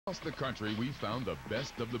Across the country, we found the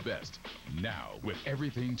best of the best. Now, with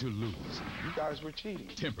everything to lose. You guys were cheating.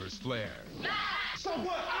 Tempers flare. So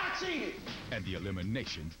what? I cheated! And the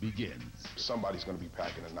elimination begins. Somebody's gonna be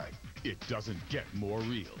packing tonight. It doesn't get more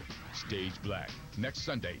real. Stage Black. Next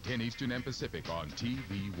Sunday, 10 Eastern and Pacific on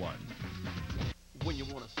TV1. When you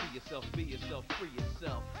want to see yourself, be yourself, free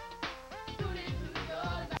yourself.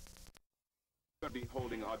 Going to be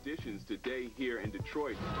holding auditions today here in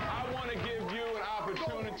Detroit. I want to give you an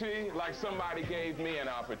opportunity like somebody gave me an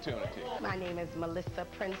opportunity. My name is Melissa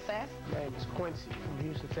Princess. My name is Quincy from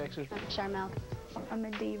Houston, Texas. I'm Charmel. I'm a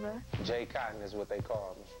diva. Jay Cotton is what they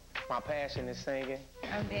call me. My passion is singing.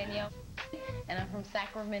 I'm Danielle, and I'm from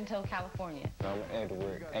Sacramento, California. I'm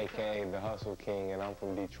Edward, a.k.a. the Hustle King, and I'm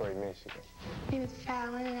from Detroit, Michigan. My name is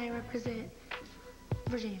Fallon, and I represent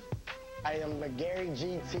Virginia. I am McGarry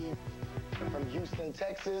GT. From Houston,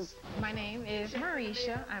 Texas. My name is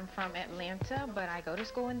Marisha. I'm from Atlanta, but I go to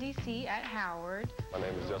school in D.C. at Howard. My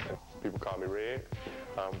name is Justin. People call me Red.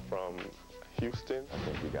 I'm from Houston. I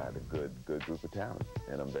think we got a good group of talent,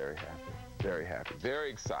 and I'm very happy, very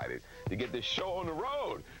excited to get this show on the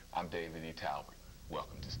road. I'm David E. Talbot.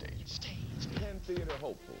 Welcome to Stage. 10 theater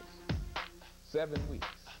hopefuls, 7 weeks,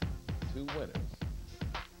 2 winners,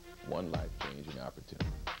 1 life-changing opportunity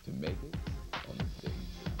to make it on the stage.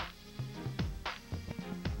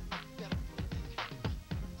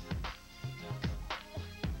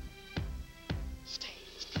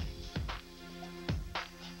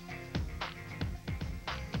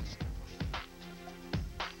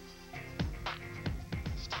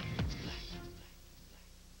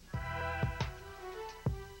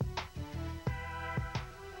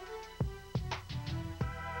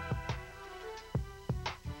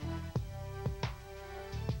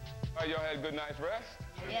 Y'all had a good night's rest?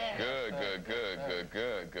 Yeah. Good.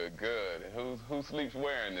 And who sleeps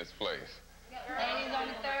where in this place? Danny's on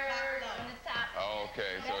the third, on the top.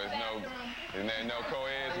 Okay, so isn't there no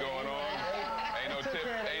co-eds going on? Ain't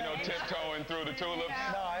no tiptoeing through the tulips?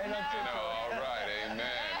 No, ain't no tiptoeing. No, all right,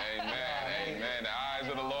 amen. The eyes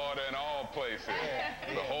of the Lord are in all places,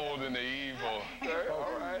 beholding the evil.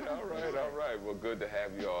 All right. Well, good to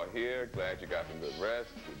have you all here. Glad you got some good rest.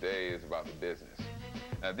 Today is about the business.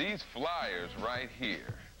 Now, these flyers right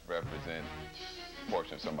here represent a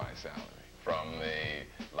portion of somebody's salary. From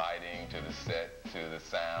the lighting, to the set, to the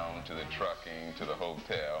sound, to the trucking, to the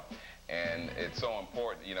hotel. And it's so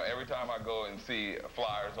important. You know, every time I go and see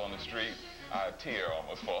flyers on the street, a tear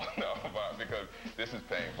almost falls off because this is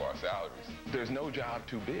paying for our salaries. There's no job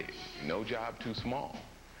too big, no job too small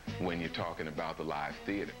when you're talking about the live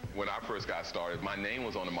theater. When I first got started, my name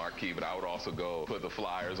was on the marquee, but I would also go put the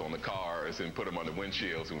flyers on the cars and put them on the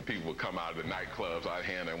windshields. And when people would come out of the nightclubs, I'd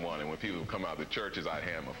hand them one. And when people would come out of the churches, I'd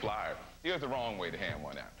hand them a flyer. Here's the wrong way to hand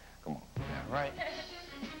one out. Come on. Yeah, right.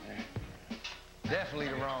 Definitely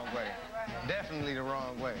the wrong way. Definitely the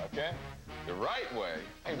wrong way. Okay? The right way.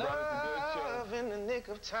 Hey, brother, it's a good show. Love in the nick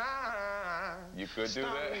of time. You could do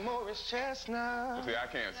that? Morris Chestnut. See, I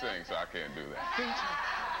can't sing, so I can't do that.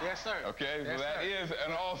 Yes, sir. Okay, yes, so that sir.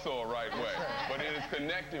 is also a right way. Yes, but it is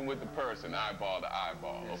connecting with the person, eyeball to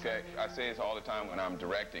eyeball, okay? I say this all the time when I'm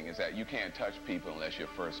directing, is that you can't touch people unless you're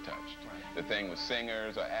first touched. The thing with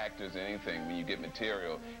singers or actors, anything, when you get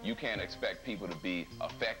material, you can't expect people to be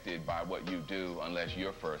affected by what you do unless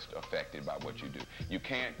you're first affected by what you do. You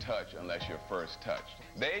can't touch unless you're first touched.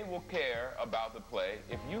 They will care about the play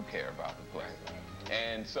if you care about the play.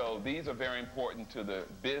 And so these are very important to the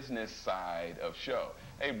business side of show.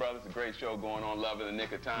 Hey, brother, it's a great show going on, Love in the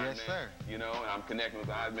Nick of Time, yes, man. Sir. You know, and I'm connecting with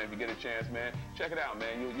the eyes, man. If you get a chance, man, check it out,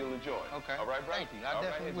 man. You'll enjoy it. Okay. All right, brother? Thank you. I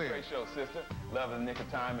definitely will. It's a great show, sister. Love in the Nick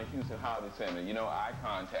of Time in Houston Holiday Center. You know, eye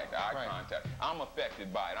contact. I'm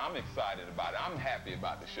affected by it. I'm excited about it. I'm happy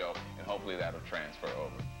about the show, and hopefully that'll transfer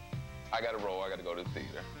over. I got to roll. I got to go to the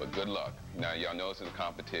theater, but good luck. Now, y'all know this is a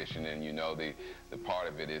competition, and you know the part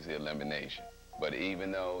of it is the elimination. But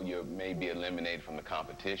even though you may be eliminated from the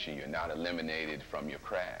competition, you're not eliminated from your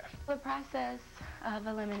craft. The process of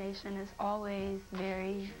elimination is always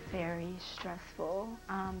very, very stressful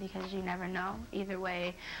because you never know either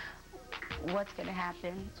way what's going to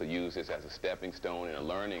happen. So use this as a stepping stone and a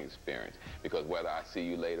learning experience, because whether I see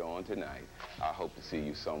you later on tonight, I hope to see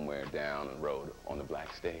you somewhere down the road on the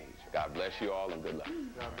black stage. God bless you all and good luck.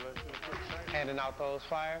 God bless you. Handing out those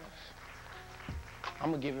flyers, I'm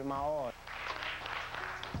going to give it my all.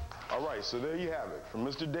 All right, so there you have it, from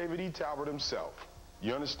Mr. David E. Talbot himself.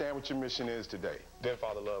 You understand what your mission is today. Den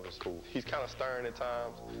Father Love is cool. He's kind of stern at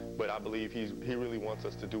times, but I believe he really wants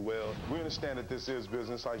us to do well. We understand that this is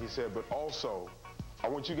business, like he said, but also I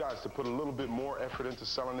want you guys to put a little bit more effort into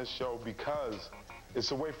selling this show, because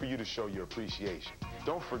It's a way for you to show your appreciation.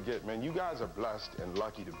 Don't forget, man, you guys are blessed and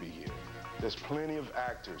lucky to be here. There's plenty of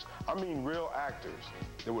actors, I mean real actors,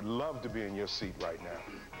 that would love to be in your seat right now.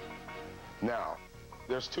 Now,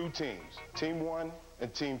 there's two teams, Team 1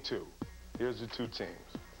 and Team 2. Here's the two teams.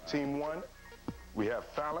 Team 1, we have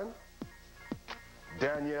Fallon,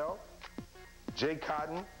 Danielle, Jay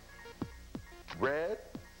Cotton, Red,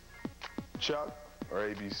 Chuck, or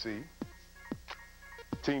ABC.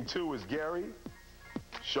 Team 2 is Gary,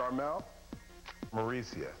 Charmel,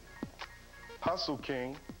 Mauricia, Hustle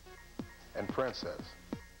King, and Princess.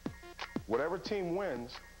 Whatever team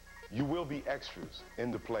wins, you will be extras in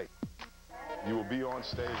the play. You will be on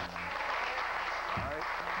stage. All right?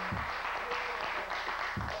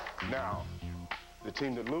 Now, the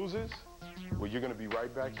team that loses, well, you're going to be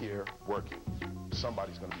right back here working.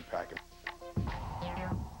 Somebody's going to be packing.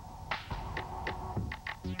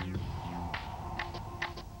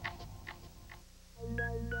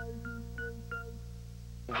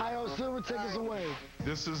 Hi-Yo Silver, take us away.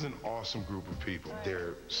 This is an awesome group of people.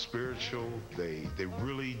 They're spiritual. They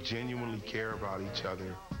really genuinely care about each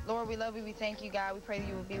other. Lord, we love you. We thank you, God. We pray that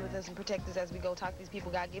you will be with us and protect us as we go talk to these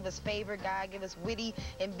people. God, give us favor. God, give us witty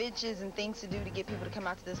inventions and things to do to get people to come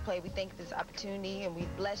out to this play. We thank you for this opportunity, and we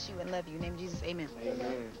bless you and love you. In the name of Jesus, amen.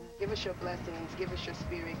 Amen. Give us your blessings, give us your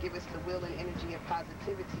spirit, give us the will and energy of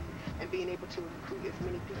positivity, and being able to recruit as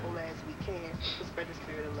many people as we can to spread the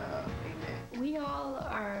spirit of love. Amen. We all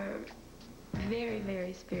are very,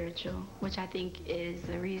 very spiritual, which I think is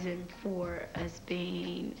the reason for us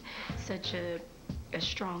being such a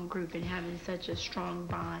strong group and having such a strong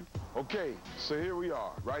bond. Okay, so here we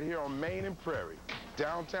are, right here on Main and Prairie,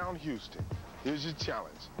 downtown Houston. Here's your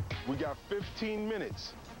challenge. We got 15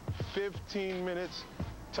 minutes. 15 minutes.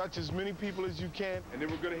 Touch as many people as you can, and then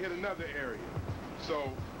we're gonna hit another area.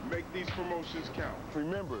 So make these promotions count.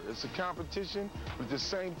 Remember, it's a competition, but at the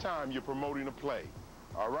same time, you're promoting a play.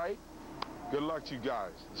 All right? Good luck to you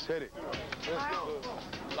guys. Let's hit it. Let's go.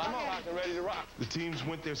 I'm locked and ready to rock. The teams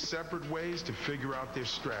went their separate ways to figure out their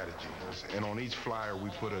strategies. And on each flyer, we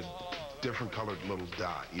put a different colored little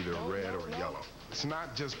dot, either a red or a yellow. It's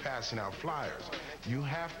not just passing out flyers. You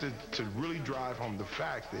have to really drive home the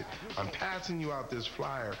fact that I'm passing you out this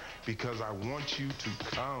flyer because I want you to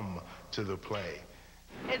come to the play.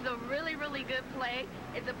 It's a really, really good play.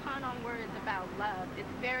 It's a pun on words about love. It's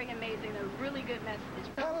very amazing, a really good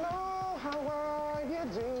message. Hello, how are you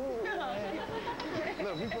doing?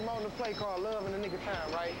 Look, we promoting a play called Love in the Nick of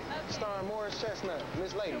Time, right? Okay. Starring Morris Chestnut,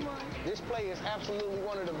 Miss Lady. This play is absolutely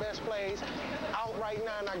one of the best plays out right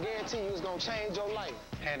now, and I guarantee you it's gonna change your life.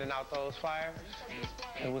 Handing out those flyers,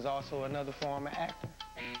 it was also another form of acting.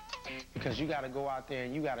 Because you gotta go out there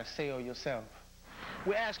and you gotta sell yourself.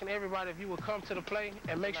 We're asking everybody if you will come to the play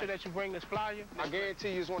and make sure that you bring this flyer. I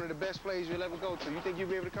guarantee you it's one of the best plays you'll ever go to. You think you'll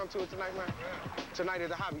be able to come to it tonight, man? Tonight at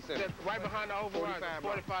the Hobby Center. Right behind the override,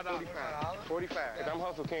 $45. $45. I'm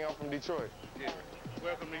Hustle King, I'm from Detroit. Yeah.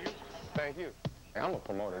 Welcome to you. Thank you. I'm a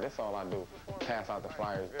promoter. That's all I do. Pass out the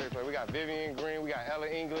flyers. We got Vivian Green. We got Ella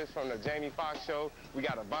English from the Jamie Foxx show. We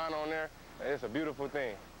got a bond on there. It's a beautiful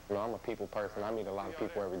thing. You know, I'm a people person. I meet a lot of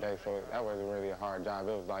people every day, so that wasn't really a hard job.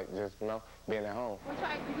 It was like just, you know, being at home.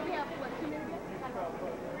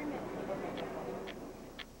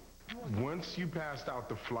 Once you passed out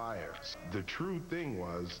the flyers, the true thing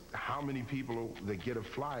was how many people that get a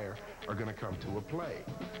flyer are going to come to a play.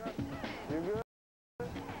 You good?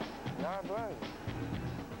 God bless.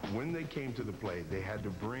 When they came to the play, they had to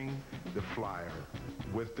bring the flyer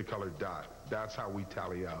with the colored dot. That's how we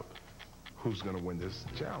tally up who's going to win this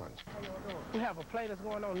challenge. We have a play that's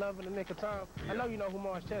going on, Love in the Nick of Time. I know you know who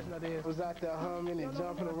Morris Chestnut is. Was out there humming and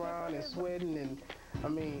jumping around and sweating, and I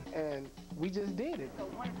mean, and we just did it. It's a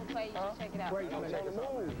wonderful play. You should check it out. Great play.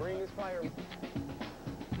 Bring this flyer.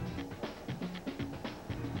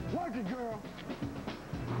 Work it, girl.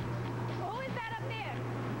 Who is that up there?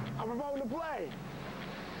 I'm promoting the play.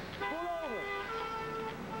 Pull over.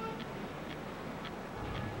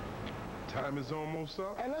 Time is almost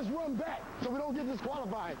up. And let's run back so we don't get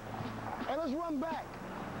disqualified. And let's run back.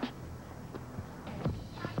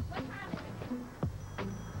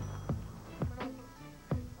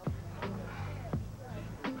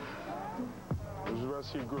 Who's the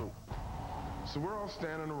rest of your group? So we're all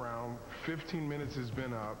standing around. 15 minutes has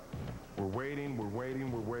been up. We're waiting,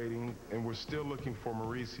 and we're still looking for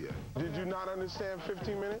Mauricia. Did you not understand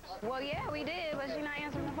 15 minutes? Well, yeah, we did, but she's not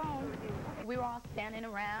answering the phone. We were all standing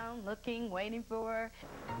around, looking, waiting for her.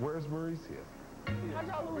 Where's Mauricia? How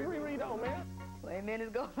y'all lose reread on, man? 20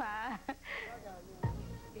 minutes go by,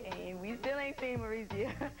 and we still ain't seen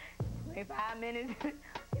Mauricia. 25 minutes,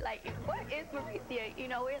 like, what is Mauricia? You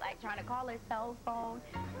know, we're like trying to call her cell phone.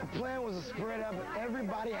 The plan was to spread out, but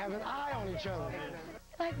everybody have an eye on each other.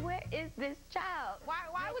 Like, where is this child?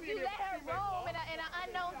 Why would you let her roam in an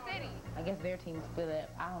unknown city? I guess their team split up.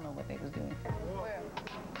 I don't know what they was doing.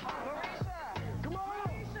 Mauricia! Come on!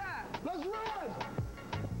 Mauricia! Let's run!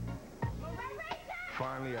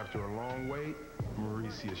 Finally, after a long wait,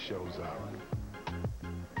 Mauricia shows up.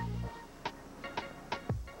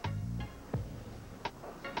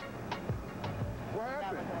 What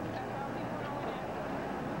happened?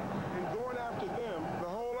 In going after them, the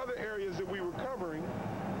whole other areas that we were covering,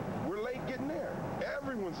 we're late getting there.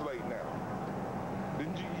 Everyone's late now.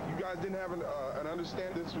 Didn't you guys didn't have an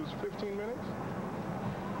understanding this was 15 minutes?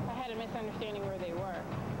 I had a misunderstanding where they were.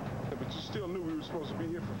 Yeah, but you still knew we were supposed to be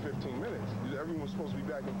here for 15 minutes. Everyone was supposed to be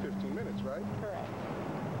back in 15 minutes, right? Correct.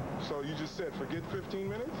 So you just said forget 15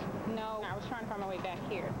 minutes? No, I was trying to find my way back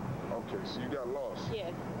here. Okay, so you got lost.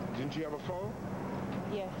 Yes. Didn't you have a phone?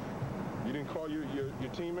 Yes. You didn't call your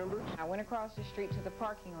team members? I went across the street to the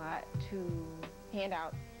parking lot to hand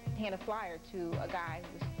a flyer to a guy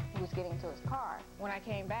who was getting to his car. When I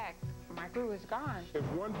came back, my crew was gone. If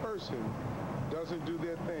one person doesn't do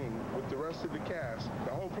their thing with the rest of the cast,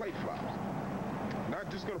 the whole plate flops. Not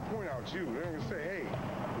just gonna point out you. They're gonna say, hey,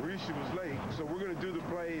 Mauricia was late, so we're gonna do the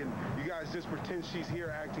play and you guys just pretend she's here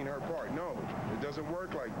acting her part. No, it doesn't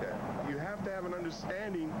work like that. You have to have an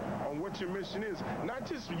understanding on what your mission is. Not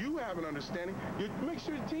just you have an understanding, you make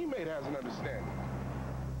sure your teammate has an understanding.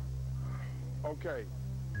 Okay.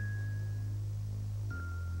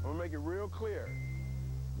 I'm gonna make it real clear.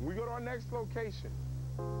 When we go to our next location,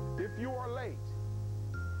 if you are late,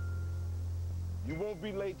 you won't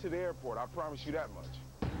be late to the airport. I promise you that much.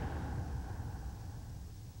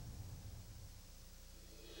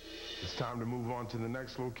 It's time to move on to the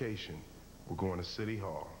next location. We're going to City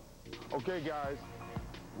Hall. Okay, guys,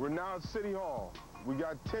 we're now at City Hall. We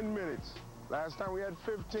got 10 minutes. Last time we had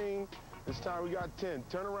 15. This time we got 10.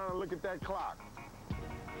 Turn around and look at that clock.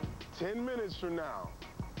 10 minutes from now.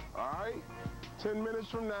 All right? 10 minutes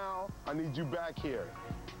from now, I need you back here.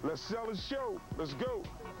 Let's sell the show. Let's go.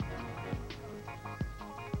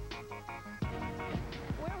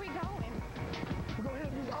 Where are we going? We're going to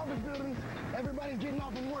hit these office buildings. Everybody's getting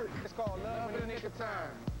off from work. It's called Love in the Nick of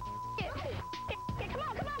Time. Come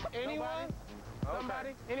on. Anyone?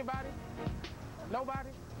 Somebody? Anybody? Nobody?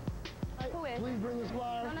 Who is? Please bring this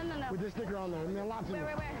flyer No. with this sticker on there. It means a lot to me.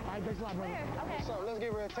 Where? All right, thanks a lot, brother. Okay. So let's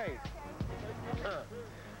get real tape.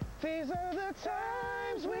 These are the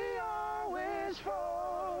times we all wish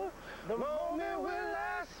for. The moment will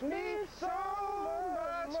last me so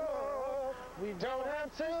much more. We don't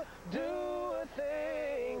have to do a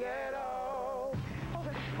thing at all. Hold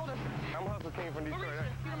it. I'm Hustle King from Detroit.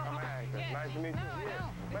 I'm an actor. Nice to meet you.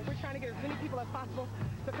 We're trying to get as many people as possible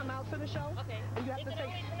to come out to the show. Okay. And you have to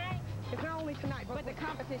say, it's not only tonight, but the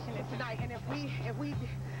competition is tonight. And if we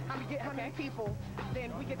get how many people,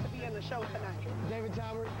 then we get to be in the show tonight. David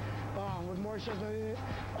Talbert with more shows in it.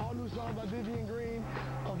 All new songs by Vivian Green,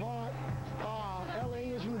 Avant, L.A.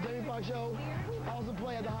 English from the Jamie Foxx Show. Also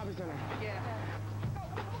play at the Hobby Center. Yeah.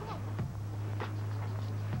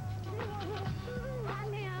 Hi,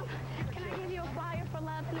 ma'am. Can I give you a flyer for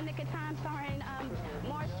Love in the Nick of Time starring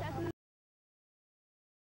Morris Chestnut?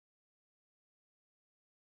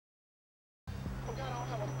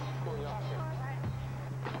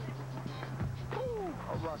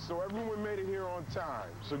 All right, so everyone made it here on time.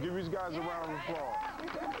 So give these guys a round of applause.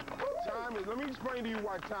 Let me explain to you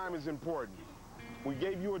why time is important. We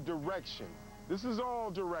gave you a direction. This is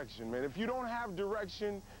all direction, man. If you don't have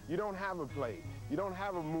direction, you don't have a play. You don't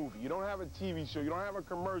have a movie. You don't have a TV show. You don't have a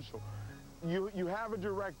commercial. You have a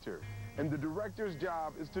director, and the director's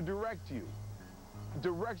job is to direct you.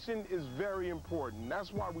 Direction is very important.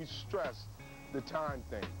 That's why we stress the time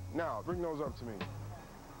thing. Now, bring those up to me.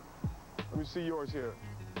 Let me see yours here.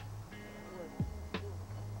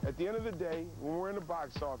 At the end of the day, when we're in the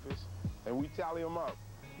box office and we tally them up,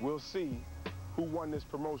 we'll see who won this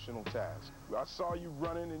promotional task. I saw you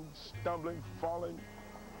running and stumbling, falling,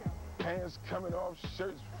 pants coming off,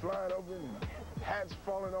 shirts flying open, hats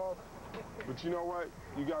falling off. But you know what?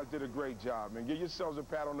 You guys did a great job, man. Give yourselves a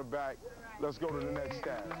pat on the back. Let's go to the next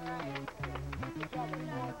task.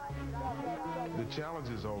 The challenge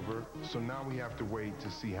is over, so now we have to wait to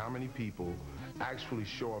see how many people actually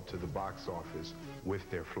show up to the box office with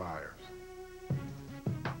their flyers.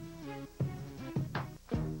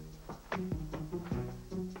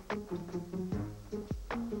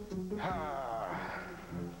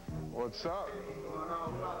 What's up?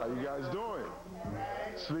 How you guys doing?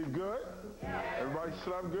 Sleep good? Everybody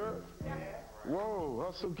slept good? Whoa,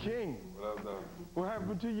 Hustle King. What up, though? What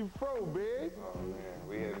happened to your fro, big? Oh, man,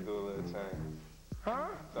 we had to do a little change. Huh?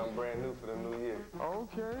 Something brand new for the new year.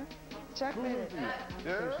 Okay. Check it.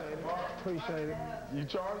 Yeah? Appreciate it. You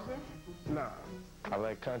charged him? Nah. I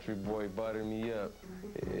let Country Boy butter me up.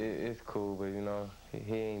 It's cool, but you know,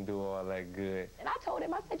 he ain't do all that good. And I told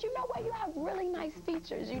him, I said, you know what, you have really nice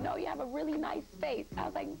features. You know, you have a really nice face. I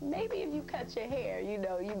was like, maybe if you cut your hair, you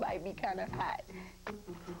know, you might be kind of hot.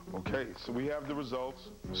 Okay, so we have the results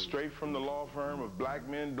straight from the law firm of black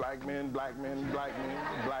men, black men, black men, black men,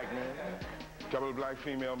 black men. Couple of black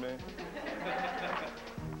female men.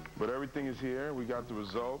 But everything is here. We got the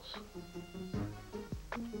results.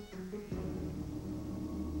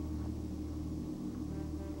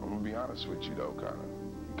 I'm gonna be honest with you though,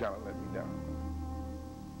 you kinda let me down.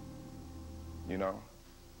 You know?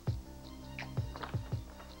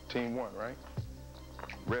 Team won, right?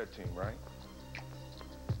 Red team, right?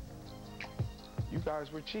 You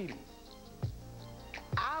guys were cheating.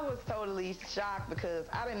 I was totally shocked because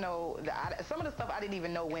I didn't know, some of the stuff I didn't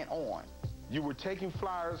even know went on. You were taking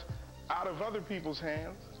flyers out of other people's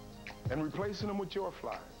hands and replacing them with your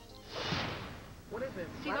flyers. What is it?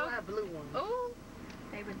 Why do I have blue ones? Ooh,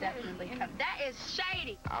 they would definitely come. That is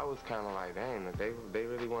shady. I was kind of like, dang, they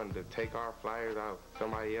really wanted to take our flyers out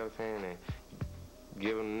somebody else's hand and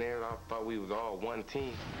give them theirs. I thought we was all one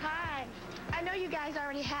team. Hi. I know you guys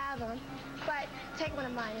already have them, but take one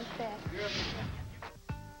of mine instead.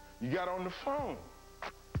 You got on the phone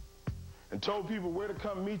and told people where to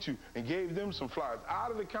come meet you and gave them some flyers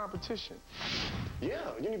out of the competition. Yeah,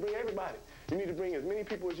 you need to bring everybody. You need to bring as many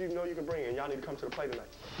people as you know you can bring, and y'all need to come to the play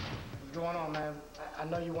tonight. What's going on, man? I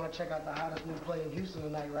know you want to check out the hottest new play in Houston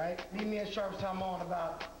tonight, right? Meet me at Sharpstown on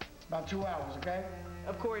about 2 hours, okay?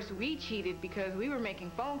 Of course, we cheated because we were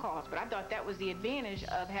making phone calls, but I thought that was the advantage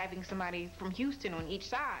of having somebody from Houston on each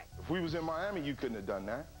side. If we was in Miami, you couldn't have done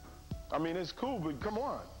that. I mean, it's cool, but come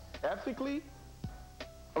on. Ethically,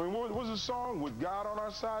 I mean, what was the song? With God on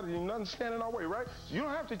our side, and nothing standing in our way, right? You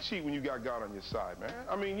don't have to cheat when you got God on your side, man.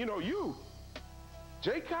 I mean, you know,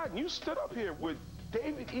 Jay Cotton, you stood up here with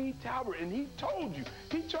David E. Talbert, and he told you,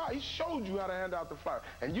 he showed you how to hand out the flyer.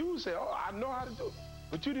 And you said, oh, I know how to do it.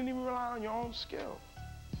 But you didn't even rely on your own skill.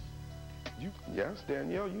 Yes,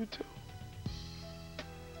 Danielle, you too.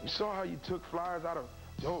 You saw how you took flyers out of,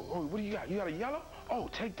 oh, what do you got? You got a yellow? Oh,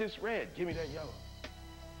 take this red, give me that yellow.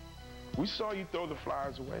 We saw you throw the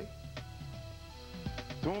flyers away.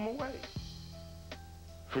 Throw them away.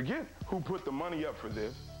 Forget who put the money up for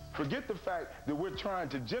this. Forget the fact that we're trying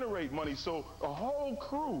to generate money so a whole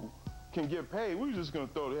crew can get paid. We're just gonna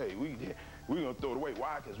throw it, hey, we're gonna throw it away.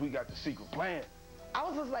 Why? Because we got the secret plan. I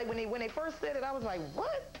was just like, when they first said it, I was like,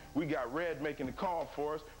 what? We got Red making the call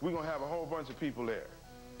for us. We're gonna have a whole bunch of people there.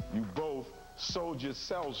 You both sold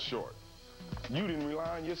yourselves short. You didn't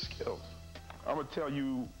rely on your skills. I'm gonna tell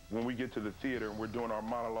you when we get to the theater and we're doing our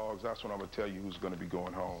monologues, that's when I'm gonna tell you who's gonna be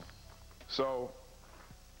going home. So,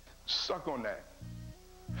 suck on that.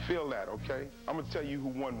 Feel that, okay? I'm gonna tell you who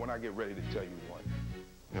won when I get ready to tell you who won.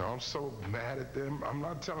 You know, I'm so mad at them, I'm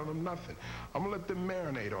not telling them nothing. I'm gonna let them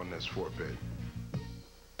marinate on this for a bit.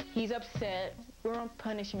 He's upset. We're on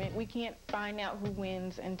punishment. We can't find out who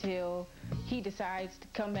wins until he decides to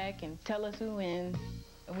come back and tell us who wins.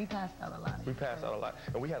 And we passed out a lot. We passed out a lot,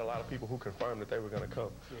 and we had a lot of people who confirmed that they were going to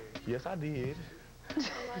come. Yes, I did.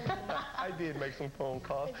 I did make some phone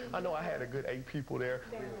calls. I know I had a good 8 people there,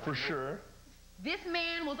 for sure. This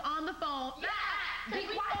man was on the phone. Yeah! Be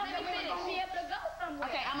quiet, let me finish. Be able to go somewhere.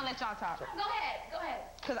 Okay, I'm gonna let y'all talk. Go ahead.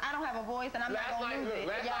 Because I don't have a voice and I'm not gonna lose it.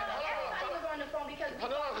 Everybody was on the phone because we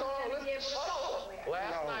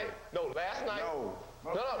Last night. I'm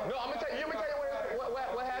gonna tell you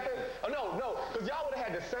what happened. No, because y'all would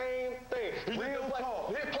have had the same thing. Real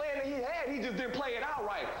talk. His plan that he had, he just didn't play it out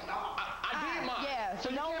right. I did mine. Yeah, so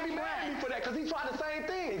you can't be mad at me for that, because he tried the same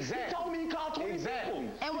thing. Exactly. He told me he called 20 people.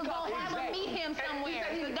 And we're gonna have him meet him somewhere.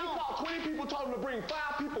 He called 20 people, told him to bring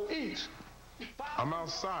 5 people each. I'm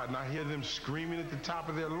outside and I hear them screaming at the top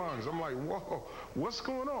of their lungs. I'm like, whoa, what's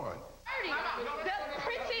going on? The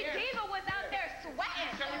pretty diva was out there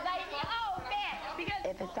sweating. Like, oh, man.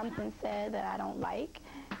 Because If it's something said that I don't like,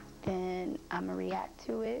 then I'm gonna react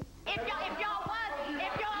to it. if y'all was,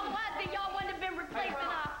 then y'all wouldn't have been replacing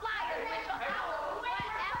our flyers with whatever.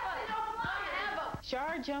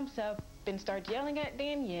 Shar jumps up and starts yelling at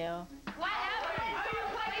Danielle. Whatever. Are you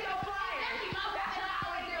replacing your flyers?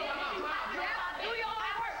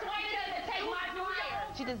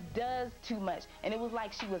 She just does too much. And it was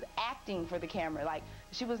like she was acting for the camera. Like,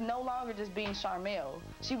 she was no longer just being Charmel.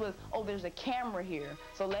 She was, oh, there's a camera here,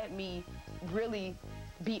 so let me really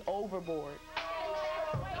be overboard.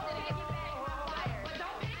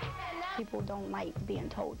 people don't like being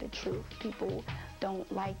told the truth. People don't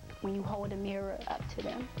like when you hold a mirror up to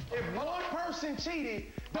them. If one person cheated,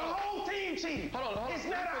 the whole team cheated. Hold on. It's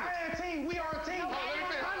not a team. We are a team.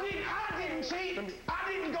 I didn't cheat.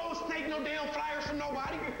 I didn't go take no damn flyers from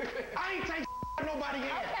nobody. I ain't take nobody in.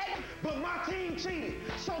 Okay. But my team cheated.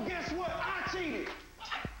 So guess what? I cheated.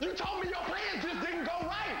 You told me your plans just didn't go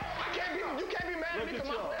right. You can't be mad at me because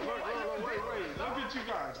my plans were right. Wait. Look at you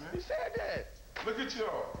guys, man. You said that. Look at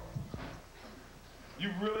y'all. You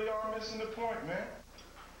really are missing the point, man.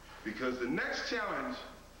 Because the next challenge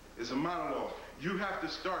is a monologue. You have to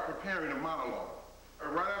start preparing a monologue.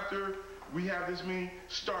 Right after we have this meeting,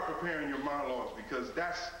 start preparing your monologues because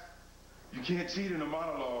you can't cheat in a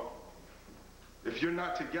monologue. If you're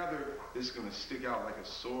not together, it's gonna stick out like a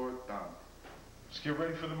sore thumb. Just get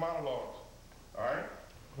ready for the monologues, all right?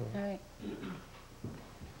 All right.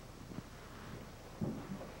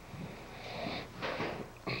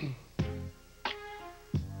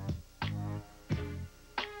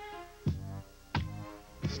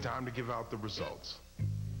 It's time to give out the results.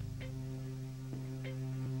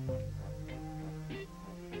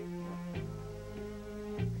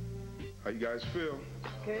 How you guys feel?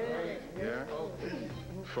 Good. Yeah?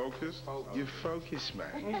 Focused? You're focused,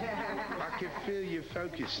 man. I can feel your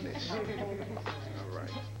focusedness. All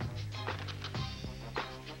right.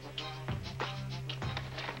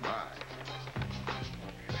 Bye.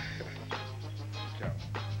 Count.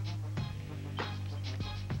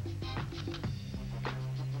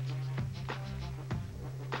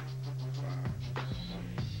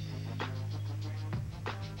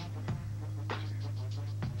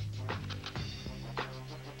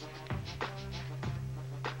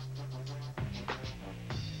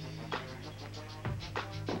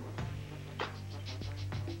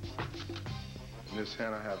 In this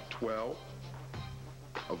hand, I have 12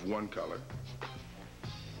 of one color.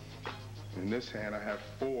 In this hand, I have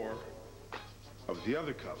 4 of the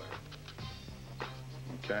other color.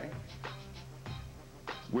 Okay?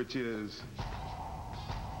 Which is...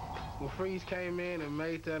 When Freeze came in and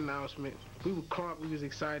made the announcement, we were crunk, we was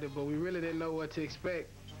excited, but we really didn't know what to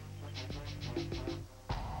expect. 5,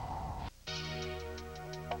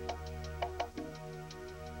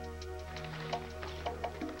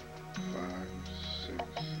 6, 7.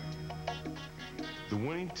 The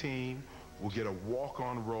winning team will get a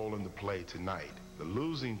walk-on role in the play tonight. The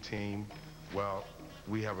losing team, well,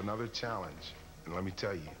 we have another challenge. And let me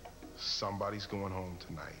tell you, somebody's going home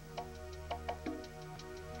tonight.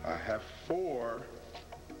 I have 4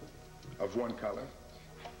 of one color.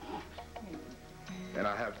 And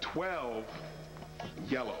I have 12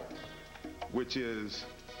 yellow, which is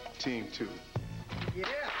team 2. Yeah.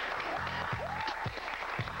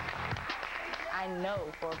 I know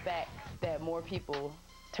for a fact that more people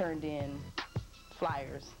turned in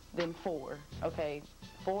flyers than 4. Okay,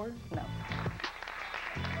 4? No.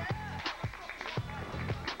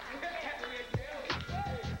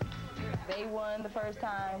 They won the first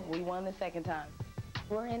time, we won the second time.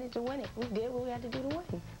 We're in it to win it. We did what we had to do to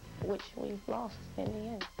win, which we lost in the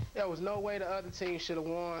end. There was no way the other team should have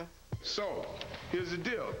won. So, here's the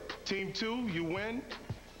deal. Team 2, you win.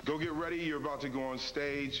 Go get ready. You're about to go on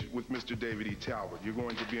stage with Mr. David E. Talbot. You're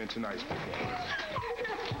going to be in tonight's performance.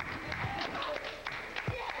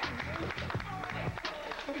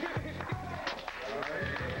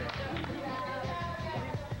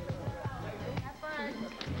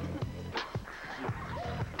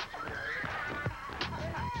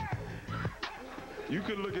 You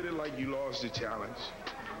could look at it like you lost the challenge,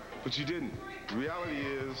 but you didn't. The reality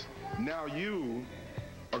is, now you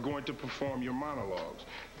are going to perform your monologues.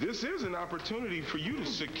 This is an opportunity for you to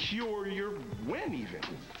secure your win, even.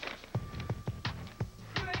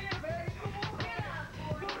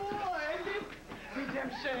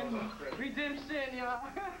 Redemption, y'all.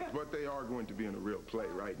 But they are going to be in a real play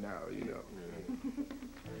right now, you know.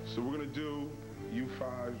 So we're going to do, you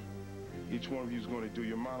 5, each one of you is going to do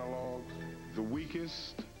your monologues. The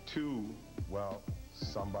weakest 2, well,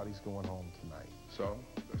 somebody's going home tonight. So,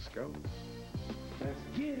 let's go. Let's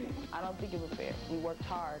get it. I don't think it was fair. We worked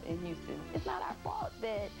hard in Houston. It's not our fault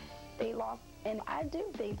that they lost, and I do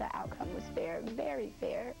think the outcome was fair, very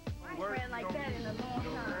fair. I ain't ran like that in a long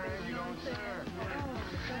time. You know what I'm saying?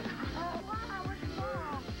 Oh, wow, what's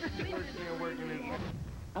wrong?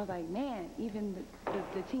 I was like, man, even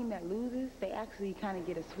the team that loses, they actually kind of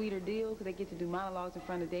get a sweeter deal because they get to do monologues in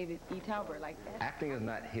front of David E. Talbot like that. Acting is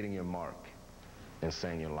not hitting your mark and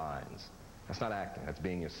saying your lines. That's not acting, that's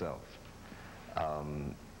being yourself.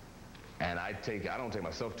 And I don't take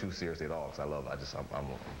myself too seriously at all because I'm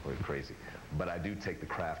very crazy. But I do take the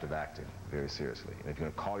craft of acting very seriously. And if you're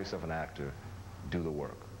going to call yourself an actor, do the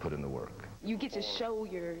work. put in the work. You get to show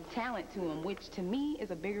your talent to them, which to me is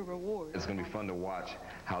a bigger reward. It's going to be fun to watch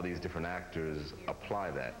how these different actors apply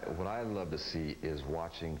that. What I love to see is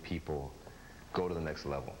watching people go to the next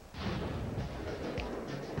level.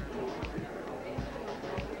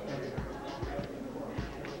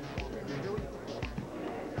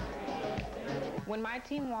 When my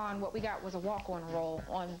team won, what we got was a walk-on role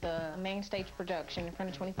on the main stage production in front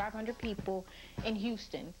of 2,500 people in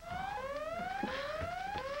Houston. Now,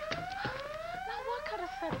 what could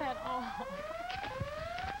have set that off?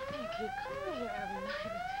 Nikki, come here every night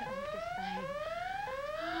and tell me this thing.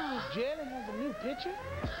 Janet has a new picture?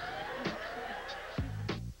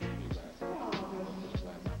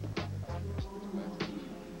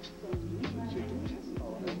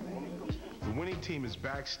 The winning team is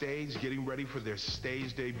backstage getting ready for their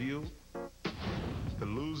stage debut. The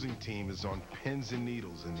losing team is on pins and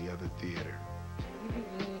needles in the other theater. You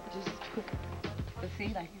just put the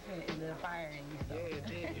seed, like you said, in the fire and you stuff.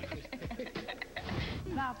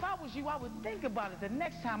 Yeah, now, if I was you, I would think about it the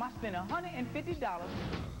next time I spend $150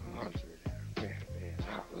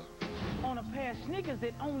 on a pair of sneakers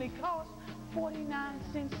that only cost 49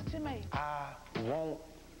 cents to make. I want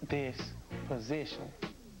this position.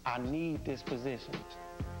 I need this position.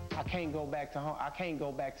 I can't go back to home. I can't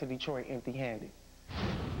go back to Detroit empty-handed.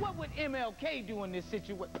 What would MLK do in this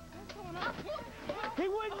situation? He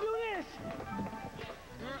wouldn't do this.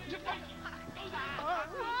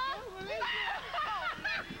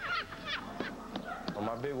 On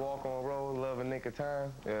my big walk-on role, Love a Nick of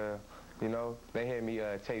Time, you know, they had me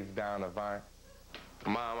chase down a vine.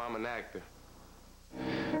 Mom, I'm an actor.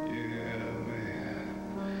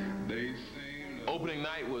 Opening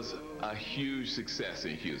night was a huge success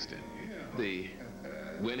in Houston. The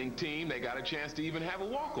winning team, they got a chance to even have a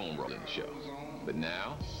walk-on role in the show. But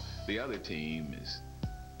now, the other team is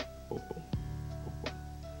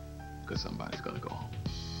because somebody's gonna go home.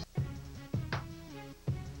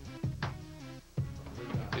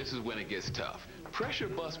 This is when it gets tough. Pressure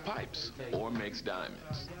busts pipes or makes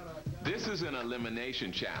diamonds. This is an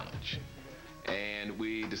elimination challenge, and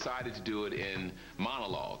we decided to do it in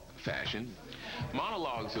monologue fashion.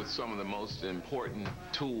 Monologues are some of the most important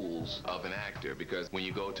tools of an actor, because when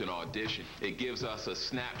you go to an audition, it gives us a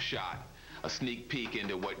snapshot, a sneak peek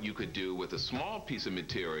into what you could do with a small piece of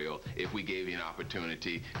material if we gave you an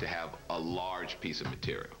opportunity to have a large piece of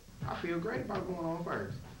material. I feel great about going on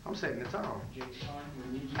first. I'm setting the tone.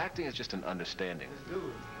 Acting is just an understanding.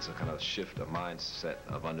 It's a kind of shift, a mindset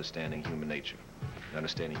of understanding human nature,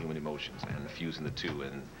 understanding human emotions, and fusing the two,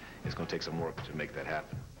 and it's going to take some work to make that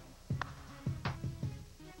happen.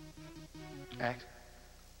 Act.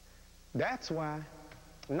 That's why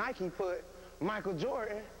Nike put Michael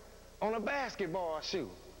Jordan on a basketball shoe.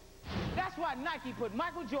 That's why Nike put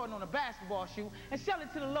Michael Jordan on a basketball shoe and sell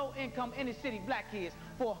it to the low-income inner-city black kids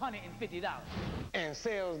for $150. And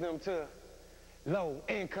sells them to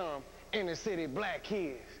low-income inner-city black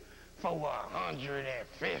kids for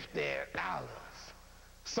 $150.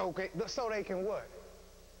 So they can what?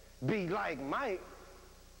 Be like Mike.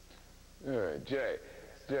 All right, Jay,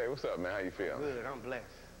 what's up, man? How you feeling? Good, I'm blessed.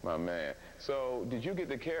 My man. So, did you get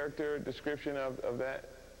the character description of that?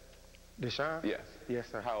 Deshaun? Yes. Yes,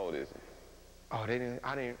 sir. How old is he? Oh, I didn't.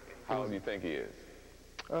 How old do you think he is?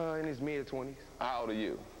 In his mid-20s. How old are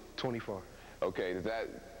you? 24. Okay, does that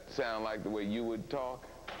sound like the way you would talk?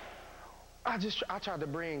 I tried to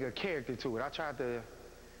bring a character to it. I tried to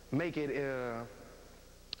make it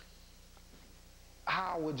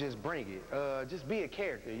how I would just bring it. Just be a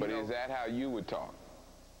character. But is that how you would talk?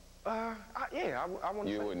 Yeah, I want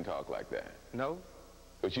to. You wouldn't talk like that. No.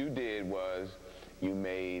 What you did was you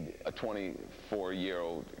made a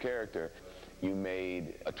 24-year-old character. You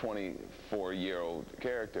made a 24-year-old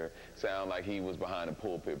character sound like he was behind a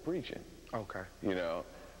pulpit preaching. Okay. You know,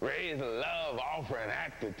 raise a love offering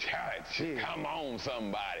at the church. Yeah. Come on,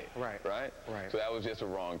 somebody. Right. Right? Right. So that was just a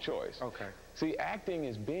wrong choice. Okay. See, acting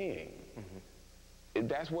is being.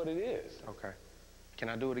 That's what it is. Okay. Can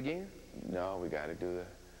I do it again? No, we got to do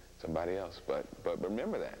somebody else. But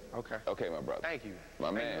remember that. Okay. Okay, my brother. Thank you.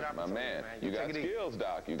 My man. You got skills,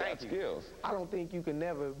 Doc. You got skills. I don't think you can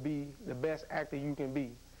never be the best actor you can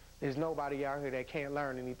be. There's nobody out here that can't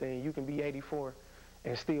learn anything. You can be 84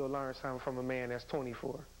 and still learn something from a man that's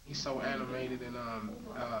 24. He's so animated and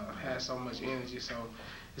has so much energy, so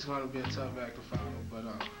it's going to be a tough act to follow. But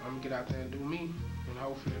I'm going to get out there and do me, and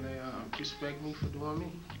hopefully they respect me for doing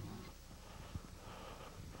me.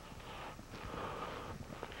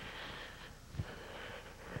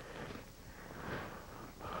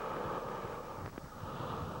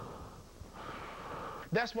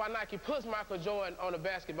 That's why Nike puts Michael Jordan on a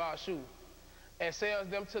basketball shoe and sells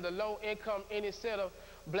them to the low-income inner-city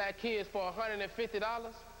black kids for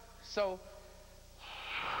 $150. So,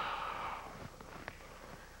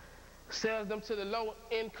 sells them to the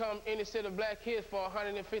low-income inner-city black kids for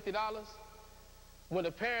 $150 when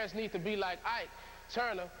the parents need to be like Ike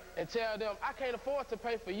Turner and tell them, I can't afford to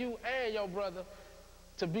pay for you and your brother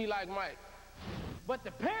to be like Mike. But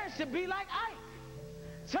the parents should be like Ike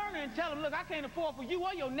Turner and tell them, look, I can't afford for you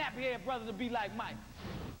or your nappy-head brother to be like Mike.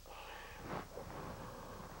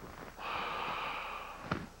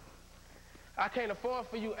 I can't afford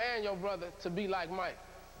for you and your brother to be like Mike.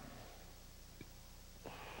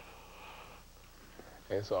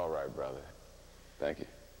 It's all right, brother. Thank you.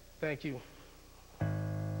 Thank you. I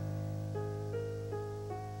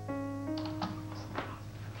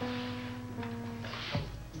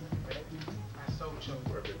so choke.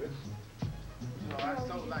 Work at this. No, I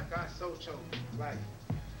so choke. Like,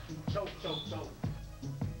 choke.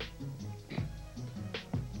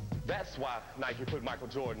 That's why Nike put Michael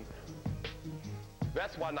Jordan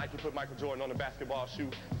on the basketball shoe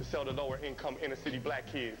to sell to lower income inner city black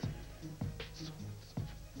kids.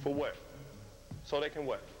 For what? So they can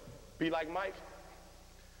what? Be like Mike?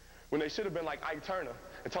 When they should have been like Ike Turner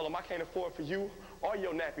and tell him I can't afford for you or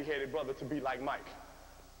your nappy-headed brother to be like Mike.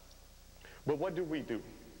 But what do we do?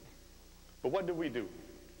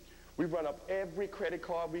 We run up every credit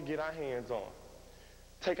card we get our hands on,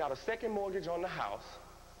 take out a second mortgage on the house,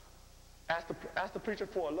 ask the preacher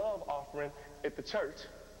for a love offering at the church,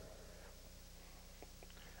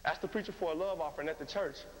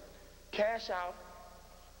 cash out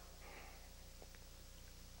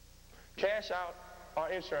our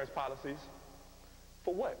insurance policies.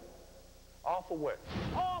 For what? All for what?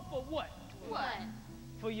 All for what? What?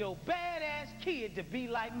 For your badass kid to be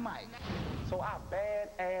like Mike. So our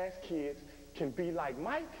badass kids can be like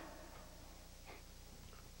Mike?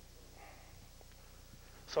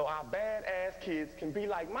 So our badass kids can be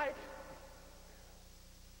like Mike?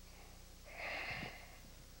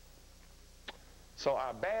 So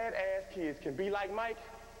our badass kids can be like Mike?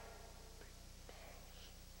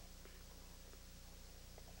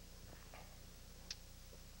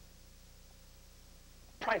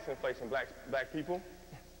 Price inflation, black people.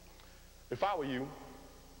 If I were you.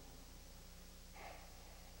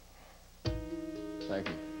 Thank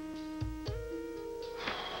you.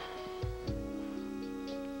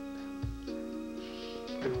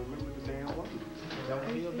 Remember the damn one. Don't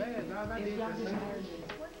feel bad, dog. I did the same.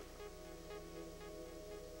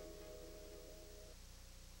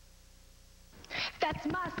 That's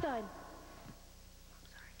my son.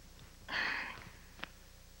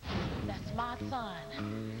 That's my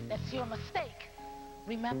son. That's your mistake.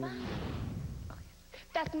 Remember?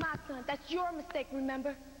 That's my son. That's your mistake,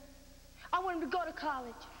 remember? I want him to go to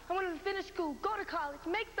college. I want him to finish school, go to college,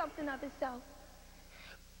 make something of himself.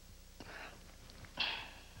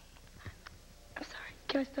 I'm sorry.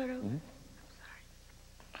 Can I start over? Mm-hmm.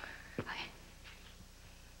 Okay.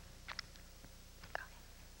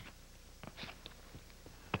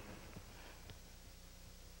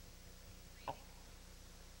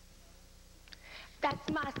 That's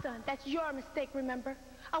my son. That's your mistake, remember?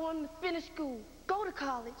 I want him to finish school, go to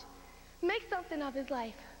college, make something of his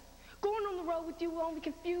life. Going on the road with you will only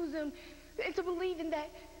confuse him into believing that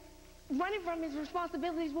running from his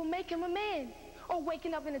responsibilities will make him a man. Or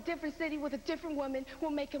waking up in a different city with a different woman will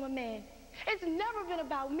make him a man. It's never been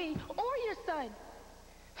about me or your son.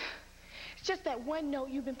 It's just that one note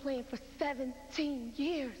you've been playing for 17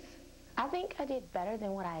 years. I think I did better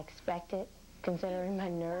than what I expected, considering my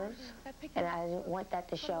nerves, and I didn't want that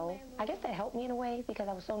to show. I guess that helped me in a way because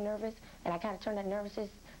I was so nervous, and I kind of turned that nervousness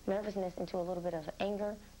into a little bit of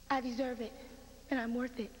anger. I deserve it, and I'm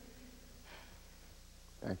worth it.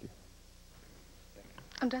 Thank you.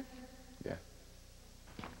 I'm done? Yeah.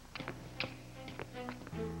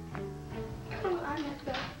 I messed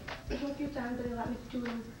up. There's a few times that they allowed me to do it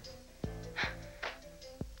over.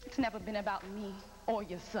 It's never been about me or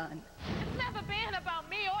your son. It's never been about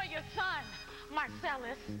me or your son,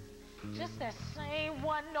 Marcellus. Just that same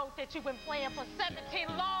one note that you've been playing for 17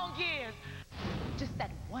 long years. Just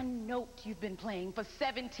that one note you've been playing for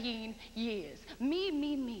 17 years.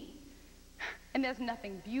 Me. And there's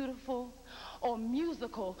nothing beautiful or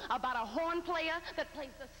musical about a horn player that plays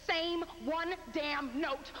the same one damn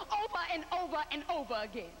note over and over and over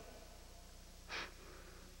again.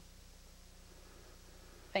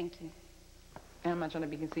 Thank you. And I'm not trying to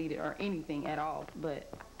be conceited or anything at all, but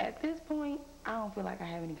at this point, I don't feel like I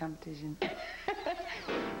have any competition.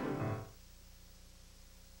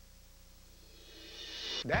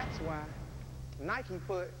 That's why Nike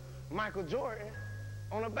put Michael Jordan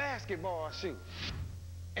on a basketball shoe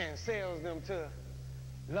and sells them to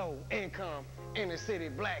low income, inner city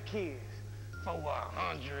black kids for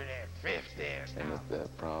 150. And the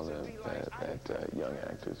problem that young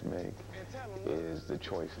actors make is the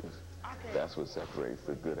choices. That's what separates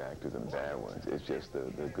the good actors and the bad ones. It's just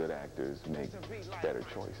the good actors make better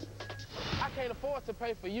choices. I can't afford to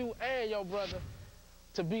pay for you and your brother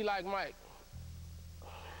to be like Mike.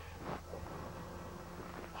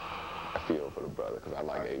 I feel for the brother because I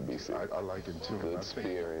like ABC. I like him too. Good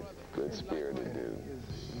spirit, good spirited dude.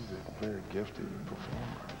 He's a very gifted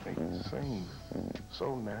performer. I think he sings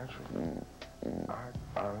so natural.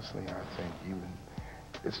 Honestly, I think even,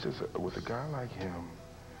 it's just, with a guy like him,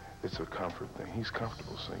 it's a comfort thing. He's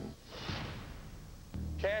comfortable singing.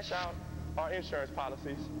 Cash out our insurance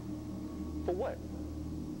policies. For what?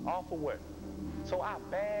 All for what? So our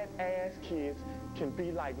badass kids can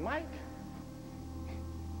be like Mike?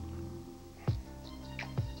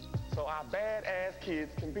 So our badass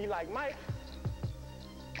kids can be like Mike?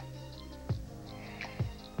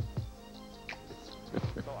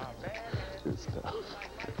 So our badass It's tough.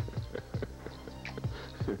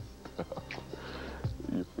 It's tough.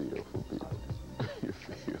 You feel for people. You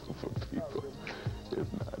feel for people.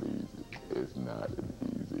 It's not easy. It's not an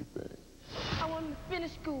easy thing. I want him to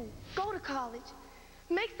finish school, go to college,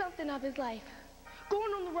 make something of his life.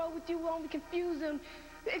 Going on the road with you will only confuse him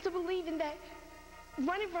into believing that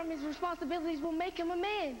running from his responsibilities will make him a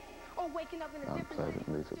man, or waking up in a I'm different city.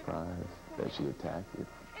 pleasantly surprised that she attacked it.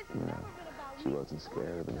 You know, she wasn't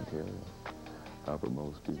scared of the material. But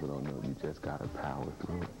most people don't know you just gotta power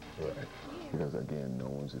through it. Right. Because again, no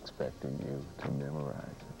one's expecting you to memorize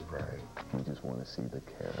it. Right. We just want to see the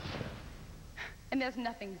character. And there's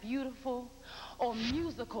nothing beautiful or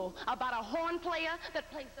musical about a horn player that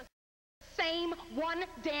plays the same one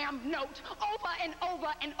damn note over and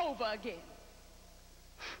over and over again.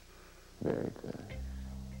 Very good.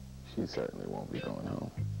 She certainly won't be going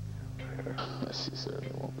home. She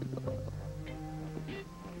certainly won't be going home.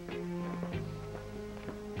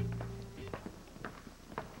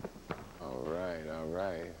 All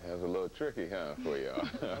right. That was a little tricky, huh, for y'all?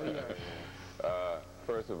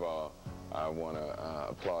 First of all, I want to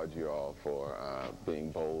applaud you all for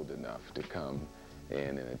being bold enough to come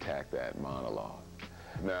in and attack that monologue.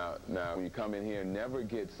 Now, when you come in here, never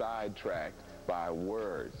get sidetracked by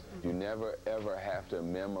words. You never, ever have to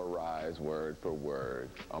memorize word for word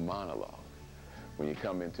a monologue. When you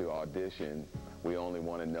come into audition, we only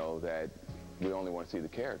want to know that, we only want to see the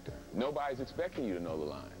character. Nobody's expecting you to know the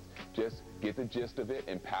lines. Just get the gist of it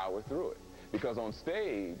and power through it. Because on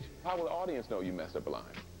stage, how will the audience know you messed up a line?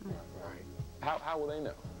 Right. How will they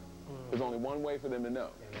know? There's only one way for them to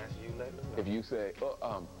know. And that's you letting them know. If you say,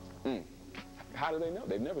 how do they know?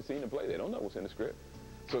 They've never seen the play. They don't know what's in the script.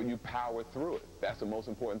 So you power through it. That's the most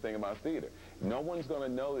important thing about theater. No one's going to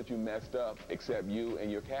know that you messed up except you and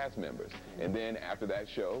your cast members. And then after that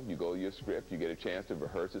show, you go to your script, you get a chance to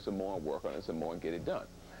rehearse it some more, work on it some more, and get it done.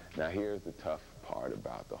 Now here's the tough part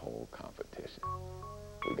about the whole competition.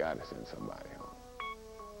 We got to send somebody home.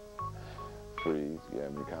 Freeze, you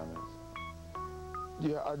have any comments?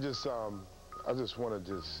 Yeah, I just want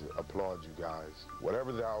to applaud you guys.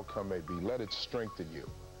 Whatever the outcome may be, let it strengthen you.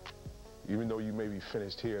 Even though you may be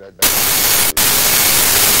finished here, that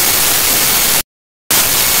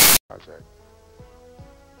project.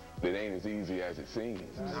 It ain't as easy as it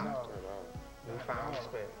seems. No. We found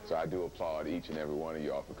respect. So I do applaud each and every one of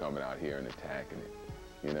y'all for coming out here and attacking it.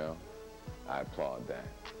 You know, I applaud that.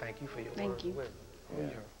 Thank you for your Thank you.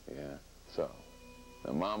 Yeah. So,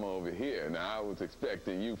 now Mama over here, now I was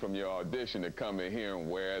expecting you from your audition to come in here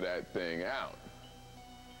and wear that thing out.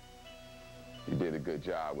 You did a good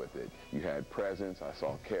job with it. You had presence, I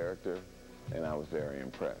saw character, and I was very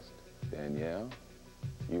impressed. Danielle,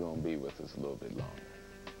 you're gonna be with us a little bit longer.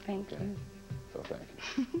 Thank you. So thank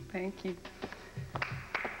you. Thank you.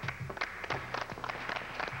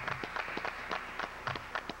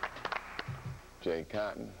 Jay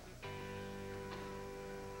Cotton,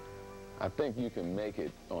 I think you can make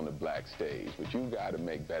it on the black stage, but you got to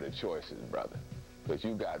make better choices, brother. Because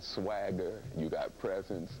you got swagger, you got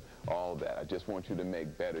presence, all that. I just want you to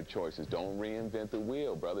make better choices. Don't reinvent the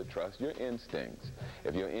wheel, brother. Trust your instincts.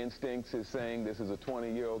 If your instincts is saying this is a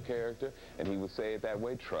 20-year-old character, and he would say it that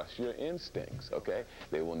way, trust your instincts, okay?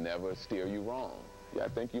 They will never steer you wrong. Yeah, I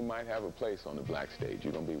think you might have a place on the black stage.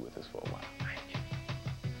 You're going to be with us for a while.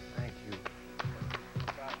 Thank you.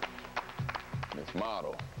 Miss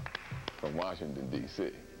Model from Washington,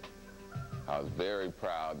 D.C. I was very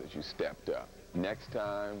proud that you stepped up. Next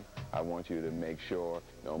time, I want you to make sure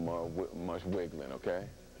no more much wiggling, okay?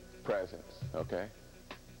 Presence, okay?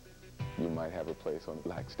 You might have a place on the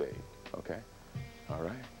black stage, okay? All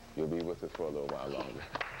right? You'll be with us for a little while longer.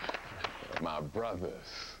 My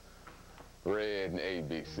brothers, Red and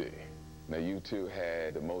ABC. Now, you two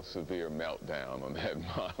had the most severe meltdown on that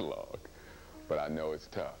monologue, but I know it's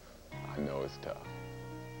tough. I know it's tough.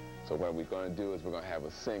 So what we're going to do is we're going to have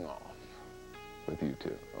a sing-off with you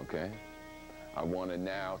two, okay? I want to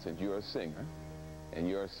now, since you're a singer, and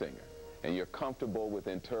you're a singer, and you're comfortable with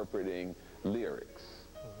interpreting lyrics,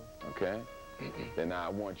 okay? Then I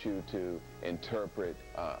want you to interpret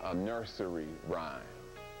a nursery rhyme.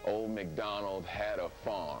 Old MacDonald had a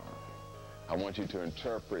farm. I want you to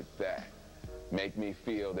interpret that. Make me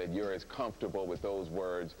feel that you're as comfortable with those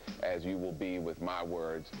words as you will be with my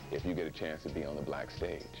words if you get a chance to be on the black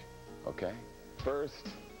stage, okay? First,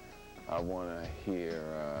 I want to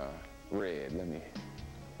hear Red. Let me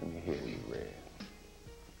hear you, Red.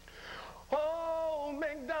 Old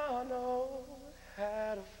MacDonald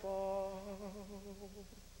had a farm.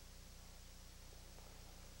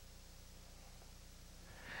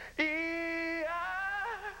 E-I-E-I-O.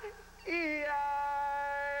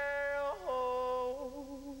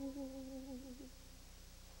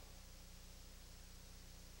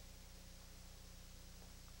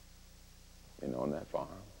 And on that farm.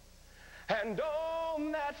 And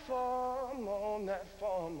on that farm, on that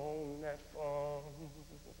farm, on that farm,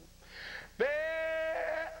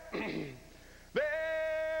 there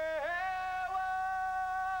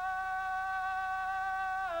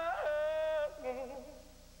were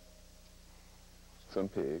some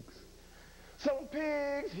pigs. Some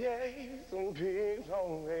pigs, yeah, some pigs.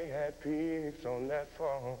 Oh, they had pigs on that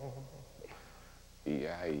farm.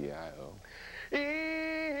 E-I-E-I-O.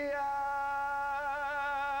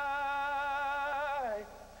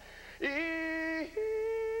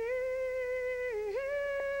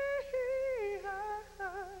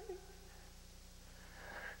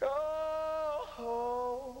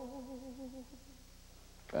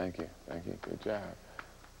 Thank you. Thank you. Good job.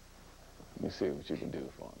 Let me see what you can do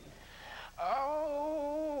for me.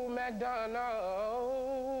 Oh,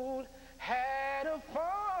 MacDonald had a farm.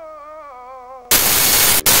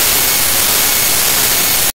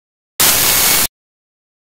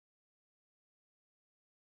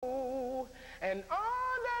 And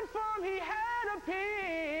on that farm he had a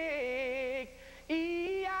pig.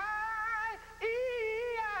 E-I-E-I-O,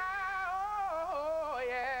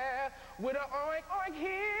 yeah. With an oink oink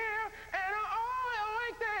here and an oink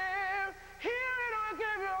oink there. Here and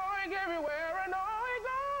oink everywhere and oink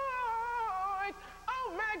oink. Oh,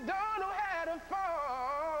 MacDonald had a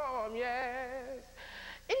farm, yes.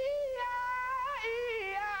 E-I-E-I-O.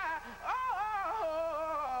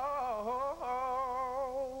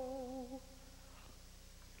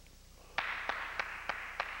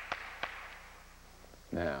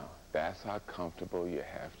 Now, that's how comfortable you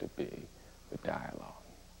have to be with dialogue.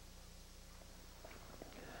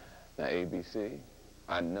 Now, ABC,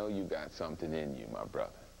 I know you got something in you, my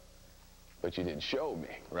brother. But you didn't show me,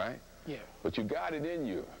 right? Yeah. But you got it in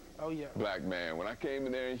you. Oh, yeah. Black man, when I came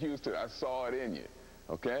in there in Houston, I saw it in you,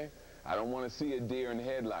 okay? I don't want to see a deer in the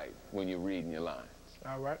headlight when you're reading your lines.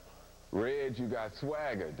 All right. Red, you got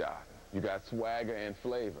swagger, Doc. You got swagger and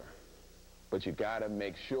flavor. But you got to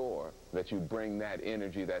make sure that you bring that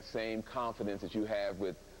energy, that same confidence that you have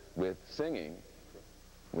with singing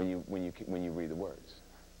when you read the words.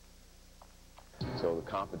 So the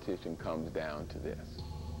competition comes down to this.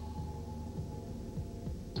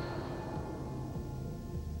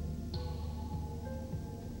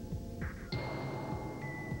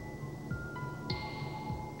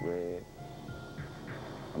 Red,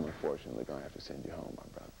 I'm unfortunately going to have to send you home, my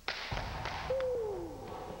brother.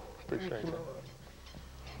 Appreciate it.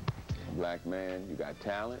 Black man, you got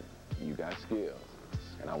talent, you got skills,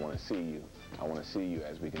 and I want to see you. I want to see you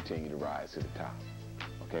as we continue to rise to the top.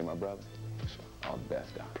 Okay, my brother? All the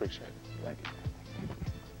best, Doc. Appreciate it. Thank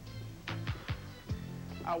you.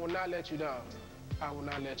 I will not let you down. I will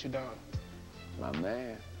not let you down. My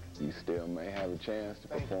man, you still may have a chance to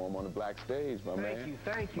perform on the black stage, my man. Thank you,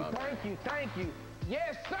 thank you, thank you, thank you.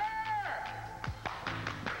 Yes, sir!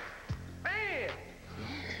 Man!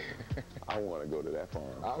 I want to go to that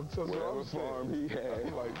farm. Whatever farm he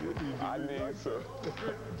had, I need some.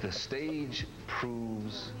 The stage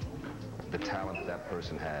proves the talent that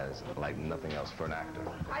person has like nothing else for an actor.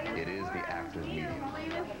 It is the actor's medium.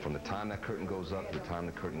 From the time that curtain goes up to the time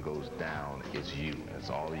the curtain goes down, it's you. It's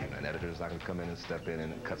all you. An editor's not going to come in and step in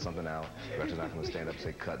and cut something out. The director's not going to stand up and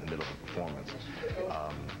say cut in the middle of a performance.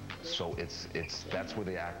 So that's where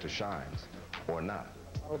the actor shines, or not.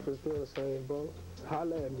 I hope it's still the same, bro.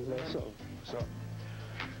 Holla at me, man. So.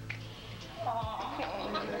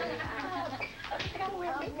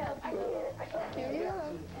 Yeah,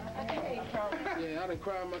 I done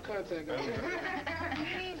cried my contact.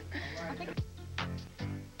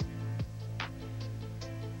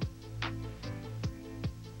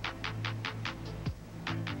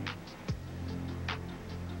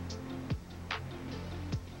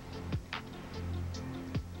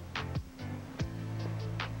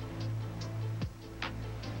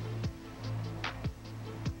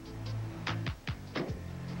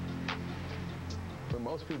 When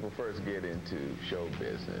most people first get into show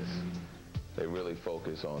business, they really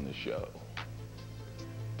focus on the show.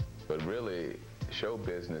 But really, show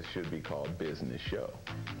business should be called business show.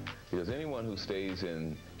 Because anyone who stays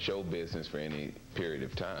in show business for any period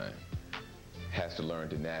of time has to learn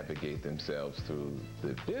to navigate themselves through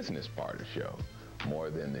the business part of show more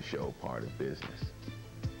than the show part of business.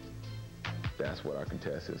 That's what our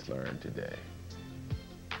contestants learned today.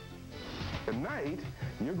 Tonight,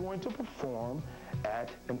 you're going to perform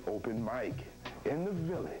at an open mic in the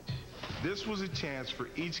village. This was a chance for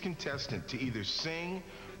each contestant to either sing,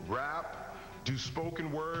 rap, do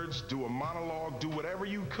spoken words, do a monologue, do whatever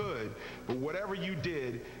you could, but whatever you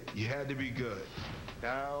did, you had to be good.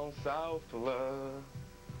 Down south love,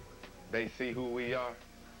 they see who we are.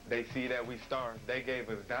 They see that we stars. They gave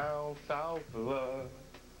us down south love.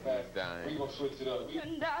 Fast dying. We gonna switch it up.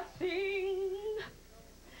 And I sing